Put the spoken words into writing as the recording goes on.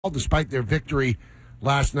despite their victory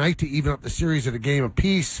last night to even up the series at a game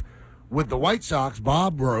apiece with the White Sox.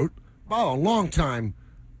 Bob wrote, a long-time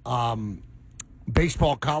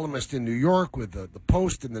baseball columnist in New York with the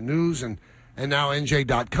Post and the News and now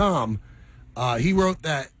NJ.com. He wrote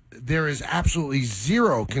that there is absolutely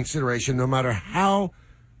zero consideration, no matter how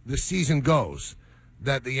the season goes,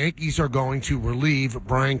 that the Yankees are going to relieve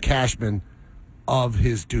Brian Cashman of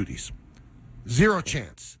his duties. Zero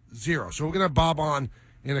chance. Zero. So we're going to have Bob on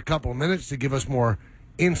in a couple of minutes to give us more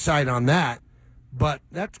insight on that. But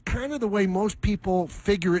that's kind of the way most people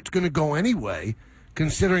figure it's going to go anyway,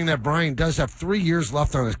 considering that Brian does have 3 years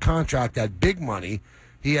left on his contract at big money.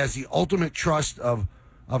 He has the ultimate trust of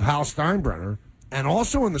Hal Steinbrenner. And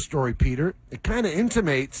also in the story, Peter, it kind of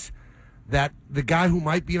intimates that the guy who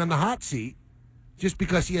might be on the hot seat, just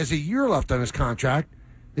because he has a year left on his contract,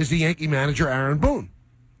 is the Yankee manager, Aaron Boone.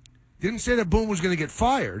 Didn't say that Boone was going to get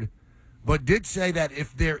fired, but did say that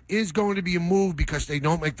if there is going to be a move because they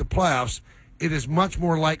don't make the playoffs, it is much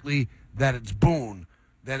more likely that it's Boone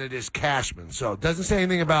than it is Cashman. So it doesn't say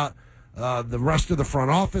anything about the rest of the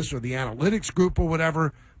front office or the analytics group or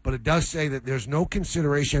whatever, but it does say that there's no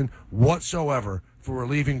consideration whatsoever for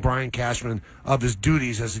relieving Brian Cashman of his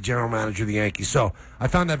duties as the general manager of the Yankees. So I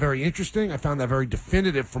found that very interesting. I found that very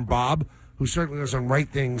definitive from Bob, who certainly doesn't write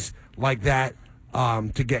things like that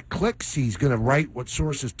to get clicks. He's going to write what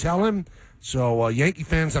sources tell him. So Yankee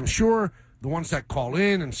fans, I'm sure, the ones that call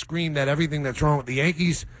in and scream that everything that's wrong with the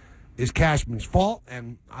Yankees is Cashman's fault.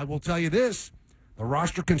 And I will tell you this, the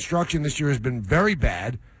roster construction this year has been very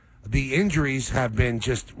bad. The injuries have been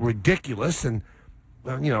just ridiculous. And,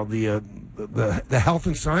 the health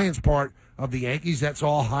and science part of the Yankees, that's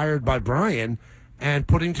all hired by Brian. And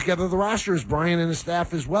putting together the roster is Brian and his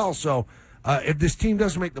staff as well. So if this team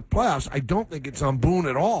doesn't make the playoffs, I don't think it's on Boone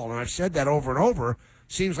at all. And I've said that over and over.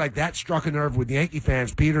 Seems like that struck a nerve with Yankee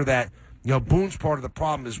fans, Peter, that Boone's part of the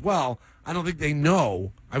problem as well. I don't think they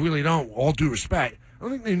know. I really don't, all due respect. I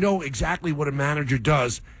don't think they know exactly what a manager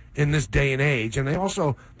does in this day and age. And they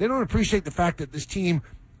don't appreciate the fact that this team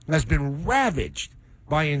has been ravaged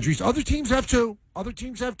by injuries. Other teams have too.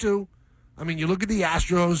 I mean, you look at the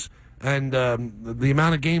Astros and the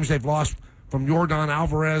amount of games they've lost from Yordan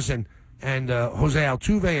Alvarez and Jose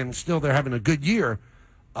Altuve, and still they're having a good year.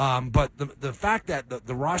 But the fact that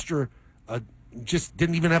the roster just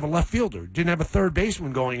didn't even have a left fielder, didn't have a third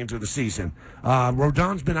baseman going into the season.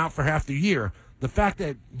 Rodon's been out for half the year. The fact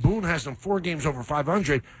that Boone has them 4 games over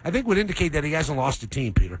 500, I think would indicate that he hasn't lost a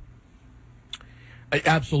team, Peter.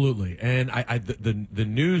 Absolutely. And the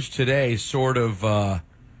news today sort of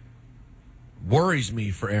worries me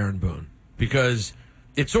for Aaron Boone, because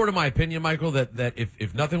it's sort of my opinion, Michael, that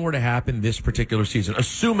if nothing were to happen this particular season,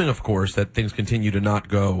 assuming, of course, that things continue to not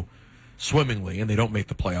go swimmingly and they don't make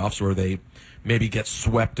the playoffs, or they maybe get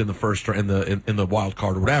swept in the first or in the wild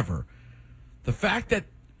card or whatever, the fact that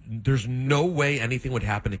there's no way anything would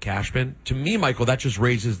happen to Cashman, to me, Michael, that just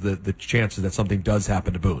raises the chances that something does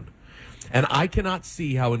happen to Boone. And I cannot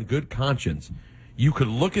see how, in good conscience, you could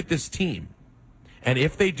look at this team, and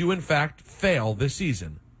if they do, in fact, fail this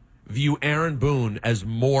season, view Aaron Boone as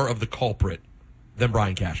more of the culprit than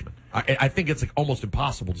Brian Cashman. I think it's almost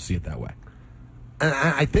impossible to see it that way. And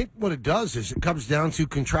I think what it does is it comes down to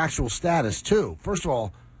contractual status, too. First of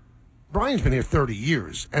all, Brian's been here 30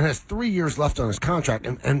 years and has 3 years left on his contract.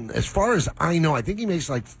 And as far as I know, I think he makes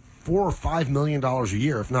like $4 or $5 million a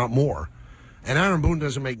year, if not more. And Aaron Boone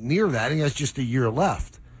doesn't make near that. He has just a year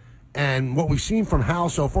left. And what we've seen from Hal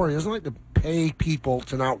so far, he doesn't like to pay people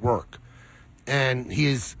to not work. And he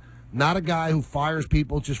is not a guy who fires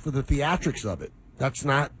people just for the theatrics of it. That's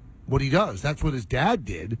not what he does. That's what his dad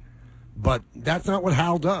did, but that's not what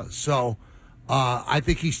Hal does. So I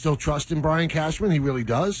think he still trusts in Brian Cashman. He really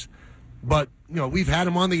does. But, we've had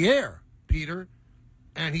him on the air, Peter,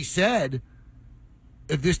 and he said,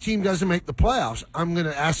 if this team doesn't make the playoffs, I'm going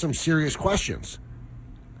to ask some serious questions.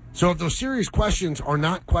 So if those serious questions are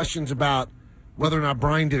not questions about whether or not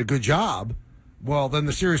Brian did a good job, well, then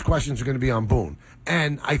the serious questions are going to be on Boone.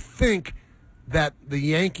 And I think that the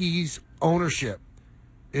Yankees ownership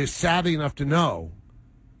is savvy enough to know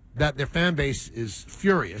that their fan base is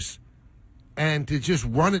furious, and to just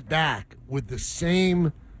run it back with the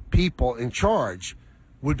same people in charge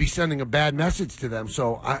would be sending a bad message to them.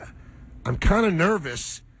 So I'm kind of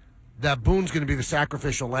nervous that Boone's going to be the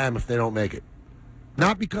sacrificial lamb if they don't make it.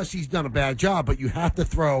 Not because he's done a bad job, but you have to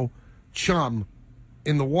throw chum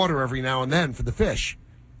in the water every now and then for the fish.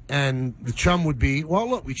 And the chum would be, well,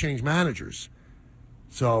 look, we changed managers.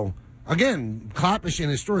 So, again, Klapisch in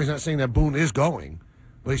his story is not saying that Boone is going,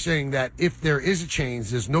 but he's saying that if there is a change,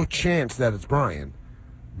 there's no chance that it's Brian.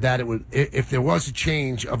 that it would, if there was a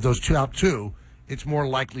change of those top two, it's more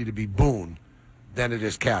likely to be Boone than it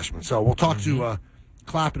is Cashman. So we'll talk to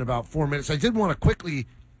Clapp in about 4 minutes. I did want to quickly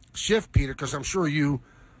shift, Peter, because I'm sure you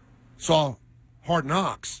saw Hard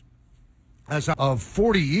Knocks as of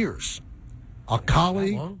 40 years. A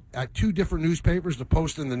colleague at 2 different newspapers, the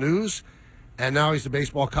Post and the News, and now he's the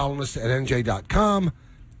baseball columnist at NJ.com.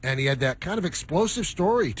 And he had that kind of explosive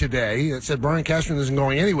story today that said Brian Cashman isn't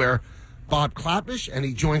going anywhere. Bob Klapisch, and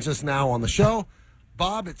he joins us now on the show.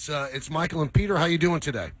 Bob, it's Michael and Peter. How you doing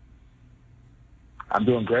today? I'm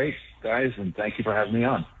doing great, guys, and thank you for having me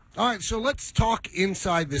on. All right, so let's talk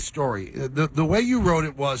inside this story. The way you wrote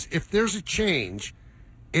it was, if there's a change,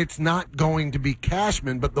 it's not going to be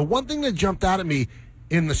Cashman. But the one thing that jumped out at me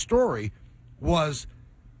in the story was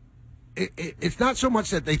it's not so much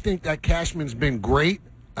that they think that Cashman's been great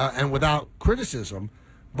and without criticism,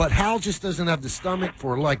 but Hal just doesn't have the stomach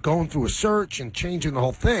for, like, going through a search and changing the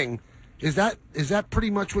whole thing. Is that pretty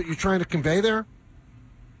much what you're trying to convey there?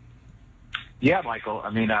 Yeah, Michael.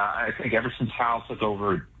 I mean, I think ever since Hal took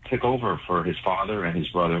over for his father and his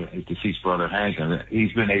brother, his deceased brother Hank,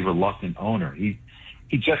 he's been a reluctant owner. He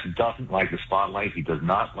just doesn't like the spotlight. He does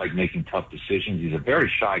not like making tough decisions. He's a very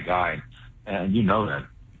shy guy, and you know that,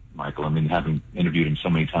 Michael. I mean, having interviewed him so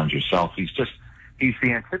many times yourself, he's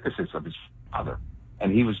the antithesis of his father.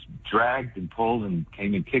 And he was dragged and pulled and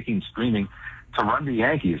came in kicking, screaming to run the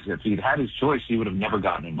Yankees. If he'd had his choice, he would have never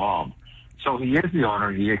gotten involved. So he is the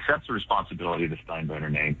owner. He accepts the responsibility of the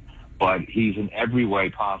Steinbrenner name, but he's in every way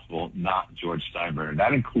possible not George Steinbrenner.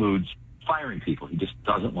 That includes firing people. He just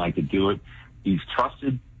doesn't like to do it. He's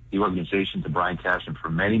trusted the organization to Brian Cashman for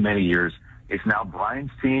many, many years. It's now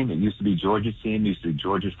Brian's team. It used to be George's team. It used to be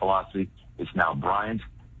George's philosophy. It's now Brian's.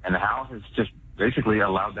 And Hal has just basically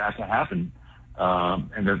allowed that to happen.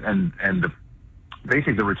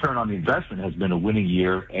 Basically the return on the investment has been a winning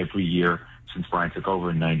year every year since Brian took over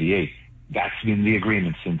in '98. That's been the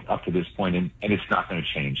agreement since up to this point, and it's not going to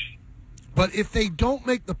change. But if they don't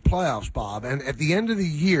make the playoffs, Bob, and at the end of the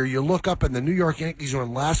year you look up and the New York Yankees are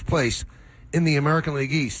in last place in the American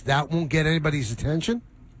League East, that won't get anybody's attention?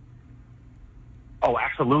 Oh,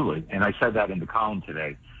 absolutely. And I said that in the column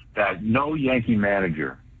today, that no Yankee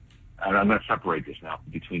manager, and I'm going to separate this now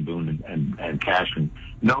between Boone and Cashman,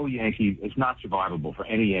 no Yankee, it's not survivable for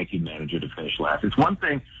any Yankee manager to finish last. It's one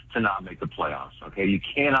thing to not make the playoffs, okay? You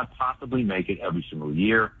cannot possibly make it every single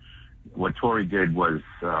year. What Torrey did was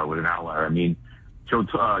an outlier. I mean, Joe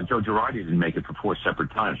Girardi didn't make it for 4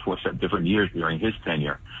 separate times, 4 different years during his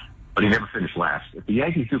tenure, but he never finished last. If the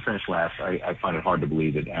Yankees do finish last, I find it hard to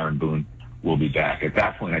believe that Aaron Boone will be back. At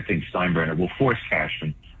that point, I think Steinbrenner will force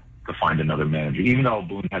Cashman to find another manager. Even though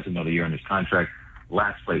Boone has another year in his contract,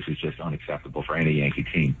 last place is just unacceptable for any Yankee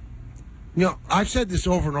team. You know, I've said this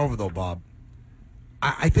over and over, though, Bob.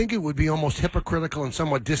 I think it would be almost hypocritical and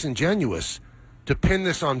somewhat disingenuous to pin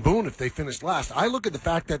this on Boone if they finish last. I look at the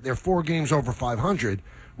fact that they're 4 games over 500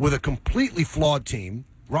 with a completely flawed team,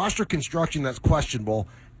 roster construction that's questionable,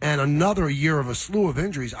 and another year of a slew of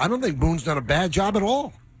injuries. I don't think Boone's done a bad job at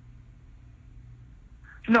all.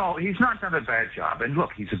 No, he's not done a bad job. And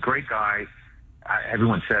look, he's a great guy.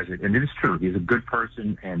 Everyone says it, and it is true. He's a good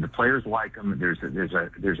person, and the players like him.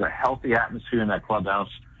 There's a healthy atmosphere in that clubhouse.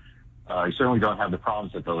 You certainly don't have the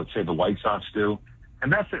problems that, let's say, the White Sox do,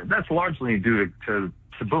 and that's largely due to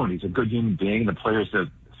Boone. He's a good human being, and the players that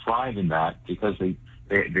thrive in that because they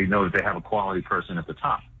know that they have a quality person at the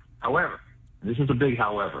top. However, and this is a big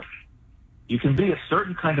however, you can be a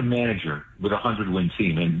certain kind of manager with a 100-win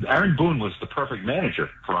team. And Aaron Boone was the perfect manager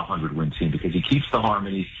for a 100-win team because he keeps the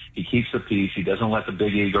harmony, he keeps the peace, he doesn't let the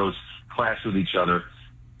big egos clash with each other.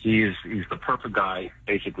 He's the perfect guy,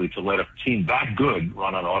 basically, to let a team that good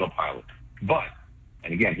run on autopilot. But,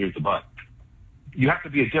 and again, here's the but, you have to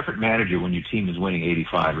be a different manager when your team is winning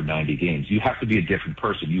 85 or 90 games. You have to be a different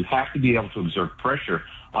person. You have to be able to exert pressure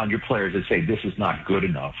on your players that say, this is not good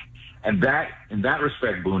enough. And that, in that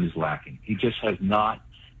respect, Boone is lacking. He just has not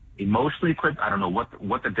emotionally equipped. I don't know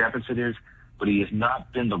what the deficit is, but he has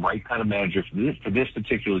not been the right kind of manager for this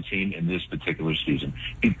particular team in this particular season.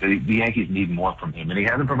 The Yankees need more from him, and he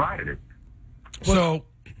hasn't provided it. So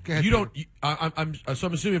you don't. I'm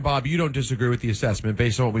assuming, Bob, you don't disagree with the assessment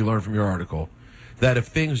based on what we learned from your article that if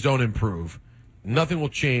things don't improve, nothing will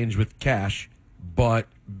change with Cash, but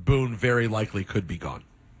Boone very likely could be gone.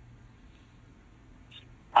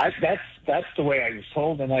 That's the way I was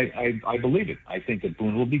told, and I believe it. I think that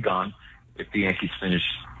Boone will be gone if the Yankees finish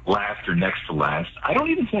last or next to last. I don't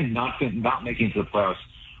even think not making it to the playoffs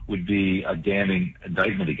would be a damning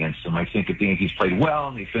indictment against them. I think if the Yankees played well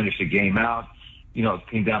and they finished a game out, it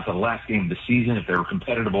came down to the last game of the season, if they were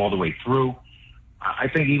competitive all the way through, I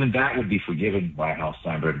think even that would be forgiven by Hal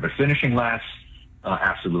Steinbrenner. But finishing last,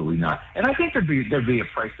 absolutely not. And I think there'd be a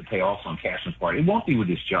price to pay also on Cashman's part. It won't be with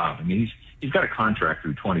this job. I mean, he's got a contract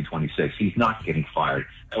through 2026. He's not getting fired.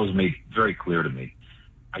 That was made very clear to me.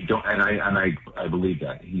 I believe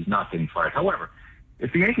that he's not getting fired. However,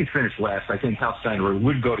 if the Yankees finish last, I think Hal Steinbrenner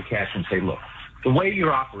would go to Cashman and say, look, the way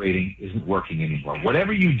you're operating isn't working anymore.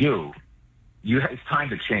 Whatever you do, it's time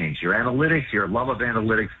to change. Your analytics, your love of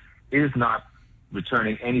analytics is not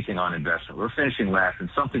returning anything on investment. We're finishing last, and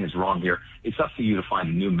something is wrong here. It's up to you to find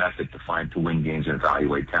a new method to win games and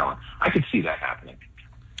evaluate talent. I could see that happening.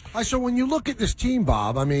 So when you look at this team,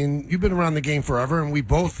 Bob, I mean, you've been around the game forever, and we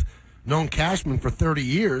both known Cashman for 30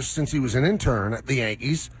 years since he was an intern at the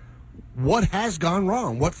Yankees. What has gone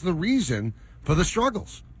wrong? What's the reason for the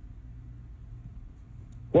struggles?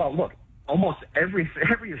 Well, look, almost every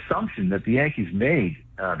assumption that the Yankees made,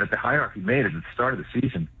 that the hierarchy made at the start of the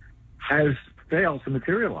season, has failed to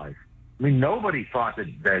materialize. I mean, nobody thought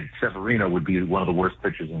that Severino would be one of the worst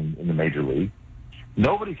pitchers in the major league.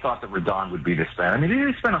 Nobody thought that Rodon would be this bad. I mean,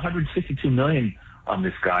 they spent $162 million on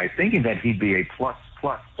this guy, thinking that he'd be a plus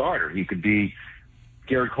starter. He could be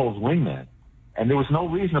Garrett Cole's wingman. And there was no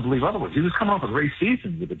reason to believe otherwise. He was coming off a great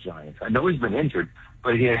season with the Giants. I know he's been injured,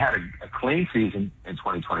 but he had a clean season in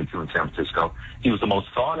 2022 in San Francisco. He was the most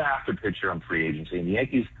sought-after pitcher on free agency, and the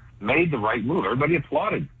Yankees made the right move. Everybody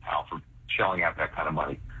applauded Hal for shelling out that kind of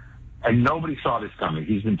money. And nobody saw this coming.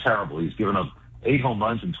 He's been terrible. He's given up 8 home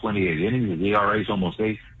runs in 28 innings. His ERA is almost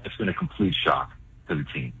 8. It's been a complete shock to the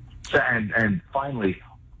team. So, and finally,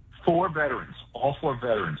 all 4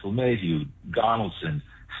 veterans, LeMahieu, Donaldson,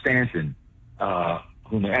 Stanton,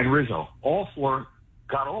 and Rizzo, all 4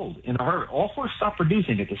 got old in a hurry. All 4 stopped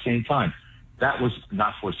producing at the same time. That was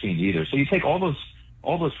not foreseen either. So you take all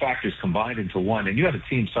those factors combined into one, and you have a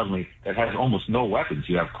team suddenly that has almost no weapons.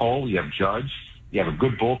 You have Cole, you have Judge, you have a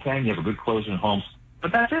good bullpen, you have a good closer in Holmes,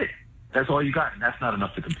 but that's it. That's all you got, and that's not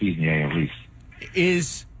enough to compete in the AL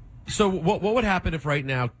East. So what would happen if right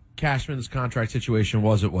now Cashman's contract situation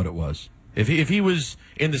wasn't what it was? If he was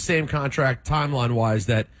in the same contract timeline-wise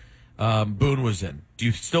that Boone was in, do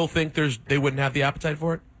you still think they wouldn't have the appetite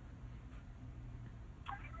for it?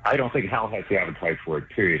 I don't think Hal has the appetite for it,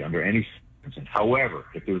 period, under any circumstance. However,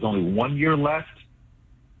 if there was only 1 year left,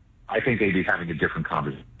 I think they'd be having a different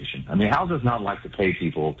conversation. I mean, Hal does not like to pay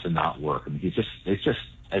people to not work. I mean, it's just,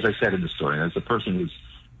 as I said in the story, and as a person who's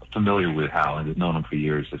familiar with Hal and has known him for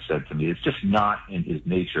years has said to me, it's just not in his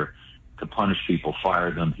nature to punish people,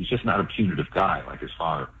 fire them. He's just not a punitive guy like his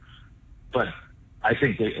father. But I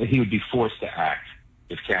think that he would be forced to act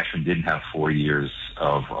if Cashman didn't have 4 years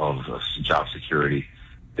of job security.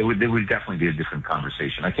 There would definitely be a different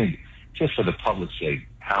conversation. I think just for the public's sake,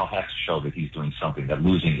 Hal has to show that he's doing something, that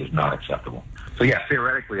losing is not acceptable. So, yeah,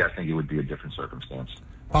 theoretically, I think it would be a different circumstance.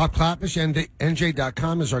 Bob Klapisch,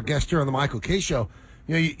 NJ.com, is our guest here on the Michael Kay Show.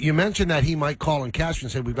 You know, you mentioned that he might call in Cashman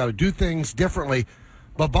and say we've got to do things differently.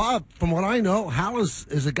 But, Bob, from what I know, Hal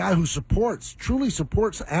is a guy who truly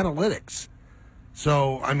supports analytics.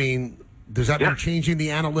 So, I mean, does that mean changing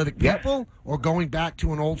the analytic people or going back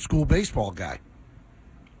to an old-school baseball guy?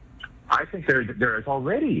 I think there is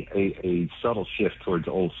already a subtle shift towards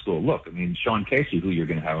old school. Look, I mean, Sean Casey, who you're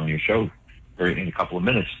going to have on your show in a couple of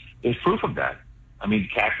minutes, is proof of that. I mean,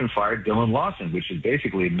 Cashman fired Dylan Lawson, which is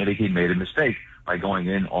basically admitting he made a mistake by going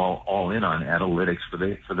in all in on analytics for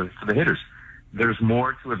the hitters. There's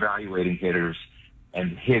more to evaluating hitters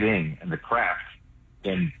and hitting and the craft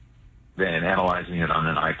than analyzing it on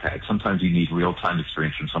an iPad. Sometimes you need real-time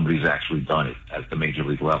experience from somebody who's actually done it at the major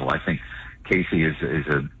league level. I think Casey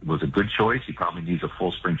was a good choice. He probably needs a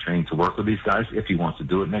full spring training to work with these guys if he wants to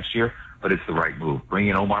do it next year, but it's the right move. Bring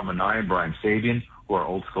in Omar Minaya and Brian Sabian, who are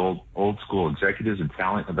old school executives and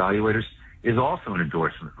talent evaluators, is also an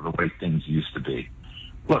endorsement of the way things used to be.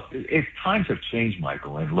 Look, times have changed,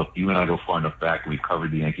 Michael, and look, you and I go far enough back, we've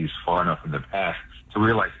covered the Yankees far enough in the past to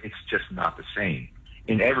realize it's just not the same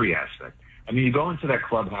in every aspect. I mean, you go into that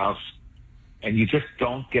clubhouse and you just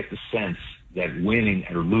don't get the sense that winning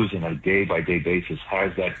or losing on a day-by-day basis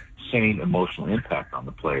has that same emotional impact on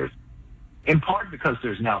the players. In part because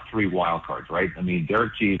there's now 3 wild cards, right? I mean,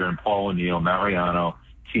 Derek Jeter and Paul O'Neill, Mariano,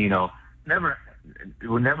 Tino,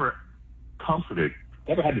 were never comforted,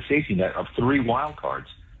 never had the safety net of 3 wild cards.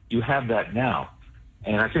 You have that now.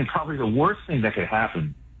 And I think probably the worst thing that could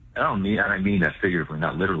happen, I mean that figuratively,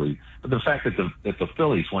 not literally, but the fact that the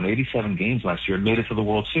Phillies won 87 games last year and made it to the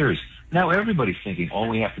World Series. Now everybody's thinking all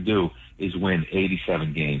we have to do is win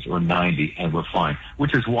 87 games or 90 and we're fine,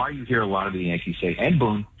 which is why you hear a lot of the Yankees say, and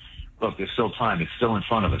Boone, look, there's still time. It's still in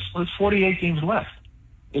front of us. Well, there's 48 games left.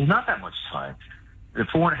 There's not that much time. They're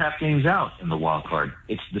 4.5 games out in the wild card.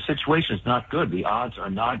 The situation is not good. The odds are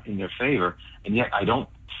not in their favor, and yet I don't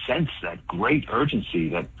sense that great urgency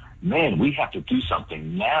that, man, we have to do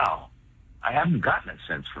something now. I haven't gotten that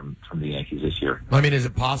sense from the Yankees this year. I mean, is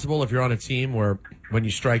it possible if you're on a team where when you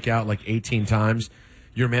strike out like 18 times,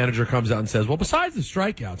 your manager comes out and says, well, besides the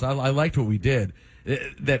strikeouts, I liked what we did,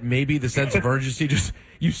 that maybe the sense of urgency just –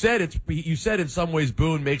 you said in some ways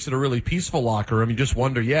Boone makes it a really peaceful locker room. You just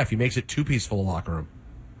wonder, if he makes it too peaceful a locker room.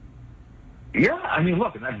 Yeah, I mean,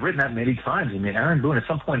 look, and I've written that many times. I mean, Aaron Boone at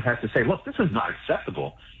some point has to say, look, this is not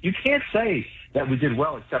acceptable. You can't say that we did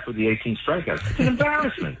well except for the 18 strikeouts. It's an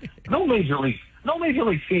embarrassment. No major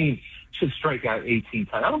league team should strike out 18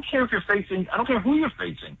 times. I don't care who you're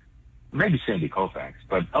facing. Maybe Sandy Koufax,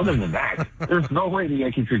 but other than that, there's no way the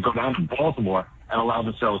Yankees could go down to Baltimore and allow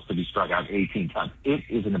themselves to be struck out 18 times. It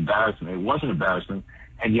is an embarrassment. It was an embarrassment,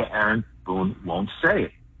 and yet Aaron Boone won't say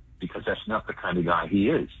it because that's not the kind of guy he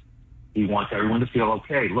is. He wants everyone to feel,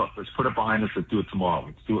 okay, look, let's put it behind us. Let's do it tomorrow.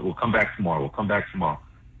 Let's do it. We'll come back tomorrow.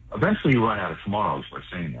 Eventually you run out of tomorrows by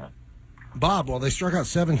saying that. Bob, well, they struck out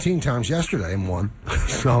 17 times yesterday and won.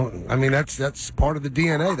 So, I mean, that's part of the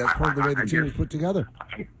DNA. That's part of the way the team is put together.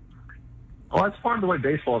 Well, that's part of the way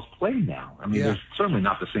baseball is played now. I mean, there's certainly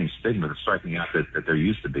not the same stigma of striking out that there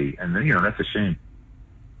used to be. And, that's a shame.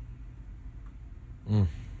 Mm.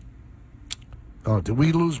 Oh, did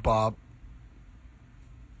we lose Bob?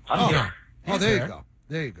 I'm here. Oh, there you go.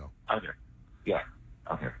 There you go. I'm here. Yeah,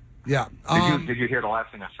 I'm here. Yeah. Did you hear the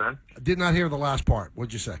last thing I said? I did not hear the last part.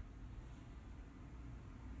 What'd you say?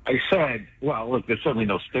 I said, well, look, there's certainly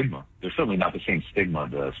no stigma. There's certainly not the same stigma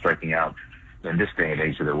of striking out in this day and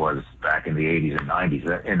age that there was back in the 80s and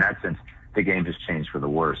 90s. In that sense, the game has changed for the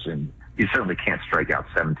worse, and you certainly can't strike out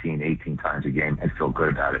 17, 18 times a game and feel good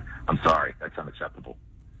about it. I'm sorry. That's unacceptable.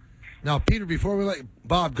 Now, Peter, before we let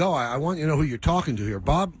Bob go, I want you to know who you're talking to here.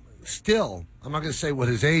 Bob still, I'm not going to say what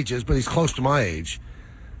his age is, but he's close to my age.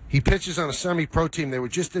 He pitches on a semi-pro team. They were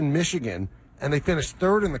just in Michigan, and they finished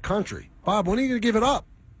third in the country. Bob, when are you going to give it up?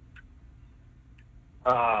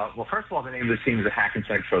 Well, first of all, the name of the team is the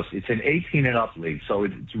Hackensack Trophy. It's an 18 and up league, so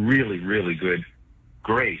it's really, really good,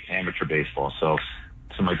 great amateur baseball. So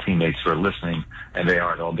to my teammates who are listening, and they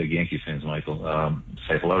are all big Yankee fans, Michael,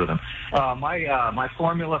 say hello to them. My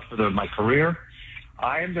formula for my career,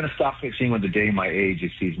 I am going to stop pitching when the day my age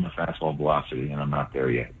exceeds my fastball velocity, and I'm not there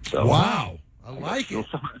yet. So wow, I like it.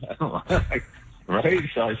 Right?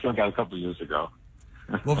 So I still got a couple of years to go.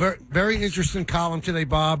 Well, very, very interesting column today,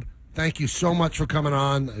 Bob. Thank you so much for coming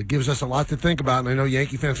on. It gives us a lot to think about, and I know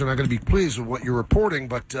Yankee fans are not going to be pleased with what you're reporting,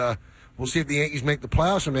 but we'll see if the Yankees make the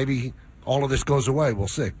playoffs, or maybe all of this goes away. We'll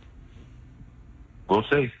see. We'll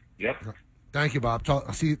see. Yep. Thank you, Bob.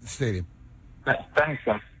 I'll see you at the stadium. Thanks,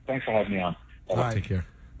 guys. Thanks for having me on. All right. Take care.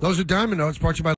 Those are Diamond Notes brought to you by